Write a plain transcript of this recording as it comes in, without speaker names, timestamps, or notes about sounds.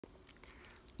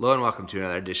Hello and welcome to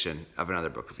another edition of Another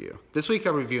Book Review. This week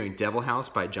I'm reviewing Devil House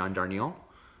by John Darnielle.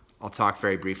 I'll talk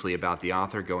very briefly about the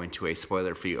author, go into a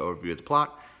spoiler-free overview of the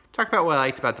plot, talk about what I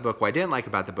liked about the book, what I didn't like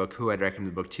about the book, who I'd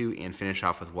recommend the book to, and finish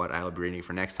off with what I'll be reading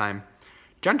for next time.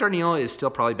 John Darnielle is still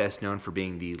probably best known for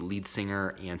being the lead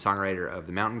singer and songwriter of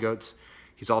the Mountain Goats.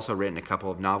 He's also written a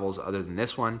couple of novels other than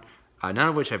this one, none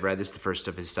of which I've read. This is the first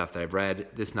of his stuff that I've read.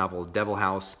 This novel, Devil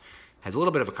House, has a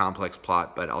little bit of a complex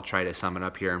plot, but I'll try to sum it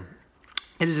up here.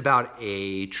 It is about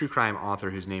a true crime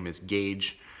author whose name is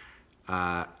Gage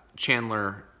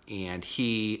Chandler, and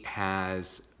he's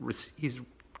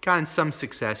gotten some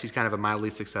success. He's kind of a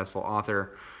mildly successful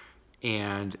author,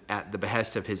 and at the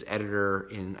behest of his editor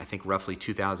in, I think, roughly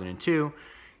 2002,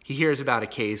 he hears about a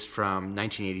case from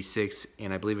 1986,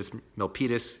 and I believe it's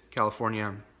Milpitas,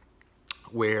 California,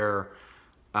 where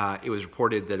it was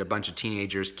reported that a bunch of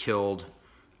teenagers killed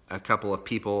a couple of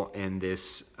people in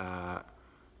this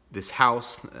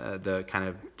house, the kind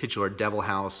of titular Devil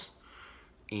House,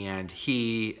 and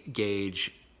he,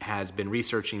 Gage, has been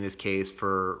researching this case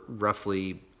for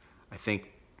roughly, I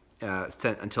think,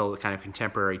 until the kind of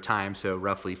contemporary time, so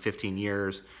roughly 15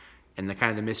 years. And the kind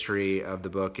of the mystery of the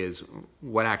book is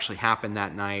what actually happened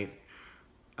that night,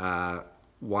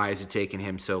 why has it taken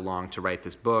him so long to write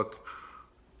this book,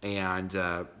 and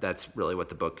that's really what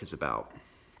the book is about.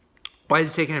 Why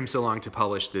has it taken him so long to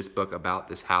publish this book about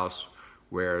this house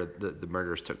where the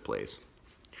murders took place?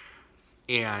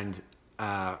 And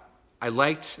I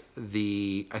liked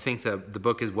I think the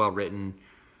book is well written.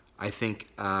 I think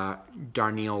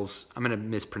Darnielle's, I'm going to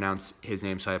mispronounce his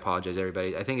name, so I apologize,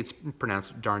 everybody. I think it's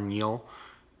pronounced Darnielle.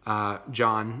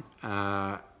 John,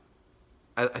 I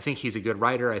think he's a good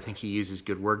writer. I think he uses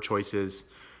good word choices.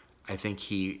 I think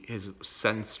his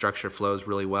sentence structure flows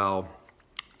really well.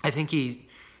 I think he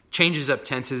changes up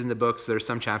tenses in the books. There's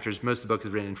some chapters, most of the book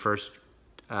is written in first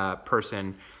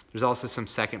person. There's also some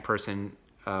second person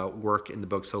work in the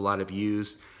book, so a lot of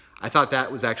yous. I thought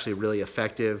that was actually really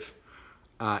effective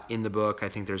in the book. I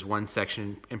think there's one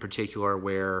section in particular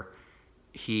where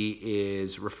he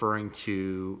is referring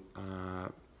to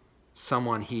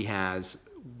someone he has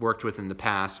worked with in the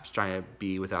past. I'm just trying to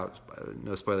be without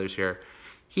no spoilers here.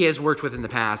 He has worked with in the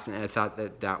past, and I thought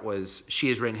she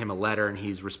has written him a letter, and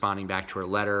he's responding back to her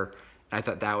letter. And I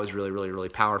thought that was really, really, really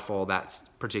powerful. That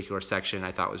particular section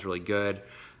I thought was really good.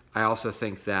 I also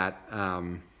think that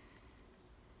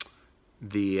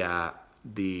the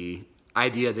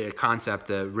idea, the concept,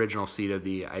 the original seed of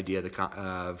the idea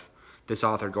of this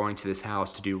author going to this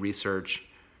house to do research,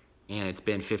 and it's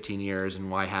been 15 years, and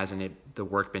why hasn't the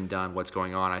work been done, what's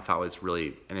going on, I thought was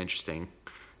really an interesting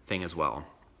thing as well.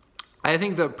 I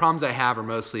think the problems I have are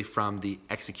mostly from the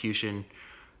execution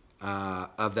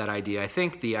of that idea. I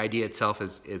think the idea itself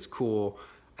is cool.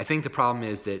 I think the problem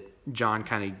is that John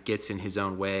kind of gets in his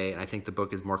own way, and I think the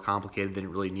book is more complicated than it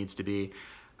really needs to be.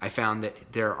 I found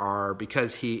that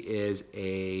because he is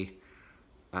a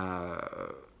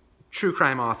true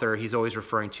crime author, he's always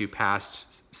referring to past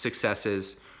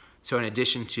successes. So in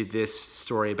addition to this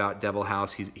story about Devil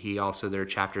House, there are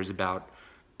chapters about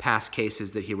past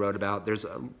cases that he wrote about. There's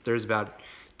about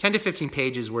 10 to 15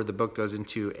 pages where the book goes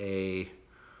into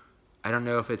I don't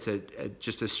know if it's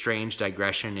just a strange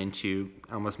digression into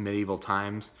almost medieval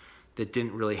times that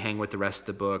didn't really hang with the rest of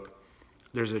the book.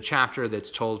 There's a chapter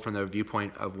that's told from the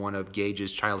viewpoint of one of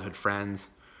Gage's childhood friends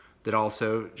that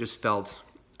also just felt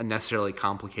unnecessarily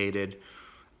complicated.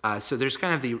 So there's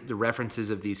kind of the references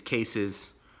of these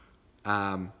cases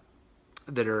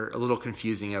that are a little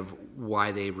confusing of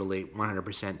why they relate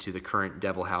 100% to the current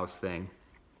Devil House thing.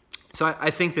 So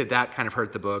I think that kind of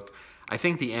hurt the book. I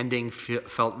think the ending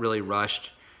felt really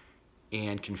rushed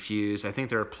and confused. I think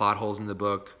there are plot holes in the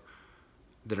book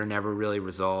that are never really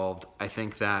resolved. I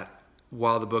think that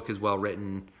while the book is well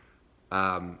written,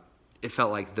 it felt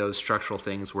like those structural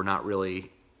things were not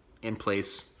really in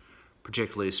place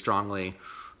particularly strongly.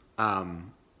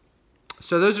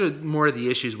 So those are more of the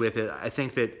issues with it. I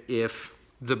think that if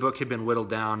the book had been whittled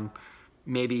down,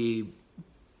 maybe,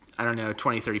 I don't know,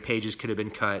 20, 30 pages could have been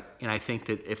cut. And I think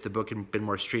that if the book had been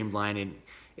more streamlined,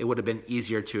 it would have been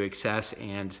easier to access,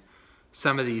 and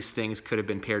some of these things could have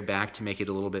been pared back to make it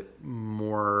a little bit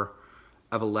more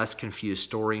of a less confused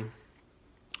story.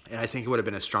 And I think it would have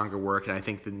been a stronger work, and I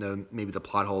think that maybe the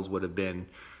plot holes would have been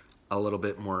a little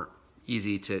bit more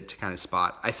easy to kind of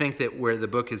spot. I think that where the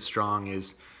book is strong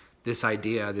is this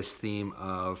idea, this theme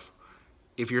of,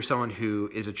 if you're someone who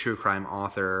is a true crime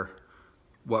author,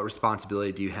 what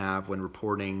responsibility do you have when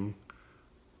reporting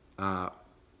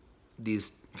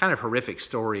these kind of horrific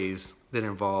stories that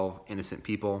involve innocent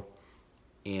people?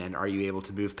 And are you able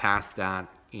to move past that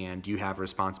And do you have a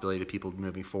responsibility to people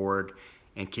moving forward?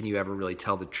 And can you ever really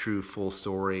tell the true, full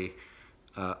story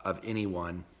of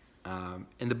anyone?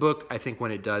 In the book, I think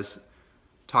when it does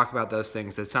talk about those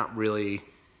things, that's not really...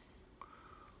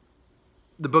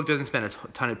 The book doesn't spend a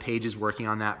ton of pages working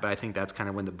on that, but I think that's kind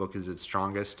of when the book is its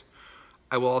strongest.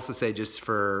 I will also say, just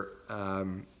for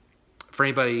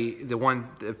anybody,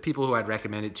 the people who I'd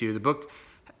recommend it to, the book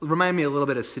reminded me a little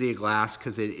bit of City of Glass,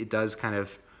 because it does kind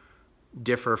of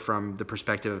differ from the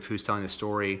perspective of who's telling the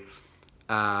story.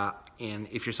 And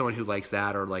if you're someone who likes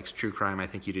that or likes true crime, I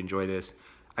think you'd enjoy this.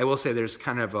 I will say there's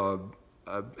kind of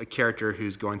a character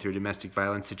who's going through a domestic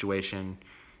violence situation,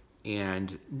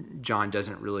 and John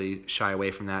doesn't really shy away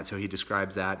from that, so he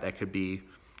describes that. That could be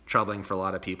troubling for a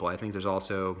lot of people. I think there's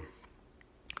also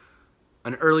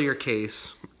an earlier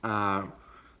case.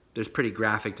 There's pretty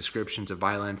graphic descriptions of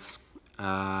violence,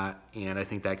 and I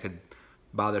think that could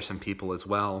bother some people as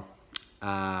well.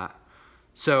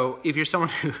 So if you're someone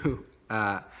who...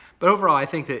 but overall, I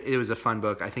think that it was a fun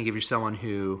book. I think if you're someone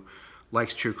who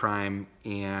likes true crime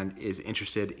and is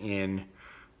interested in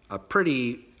a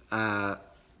pretty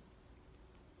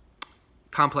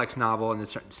complex novel, in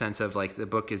the sense of, like, the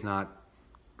book is not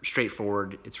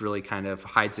straightforward. It's really kind of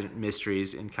hides in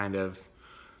mysteries and kind of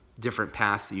different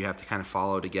paths that you have to kind of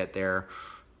follow to get there.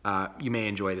 You may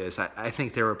enjoy this. I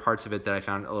think there were parts of it that I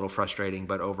found a little frustrating,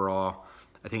 but overall,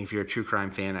 I think if you're a true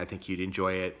crime fan, I think you'd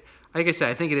enjoy it. Like I said,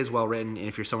 I think it is well written, and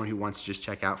if you're someone who wants to just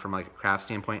check out from, like, a craft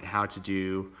standpoint how to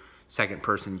do second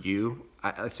person you,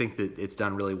 I think that it's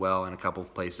done really well in a couple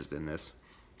of places in this.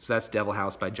 So that's Devil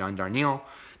House by John Darnielle.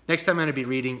 Next time I'm going to be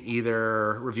reviewing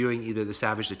either The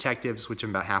Savage Detectives, which I'm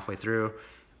about halfway through,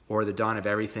 or The Dawn of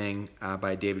Everything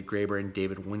by David Graeber and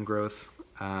David Wingrow.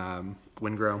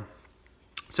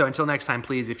 So until next time,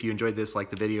 please, if you enjoyed this, like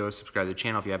the video, subscribe to the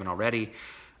channel if you haven't already.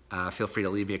 Feel free to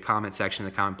leave me a comment section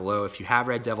in the comment below if you have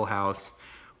read Devil House,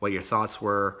 what your thoughts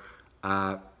were.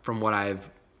 From what I've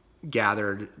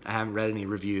gathered, I haven't read any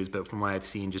reviews, but from what I've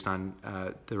seen just on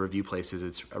the review places,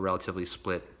 it's a relatively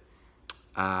split.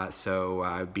 So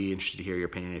I'd be interested to hear your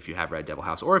opinion if you have read Devil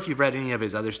House, or if you've read any of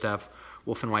his other stuff,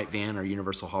 Wolf and White Van or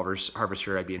Universal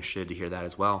Harvester. I'd be interested to hear that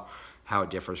as well, how it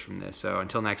differs from this. So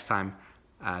until next time,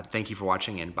 thank you for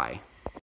watching, and bye.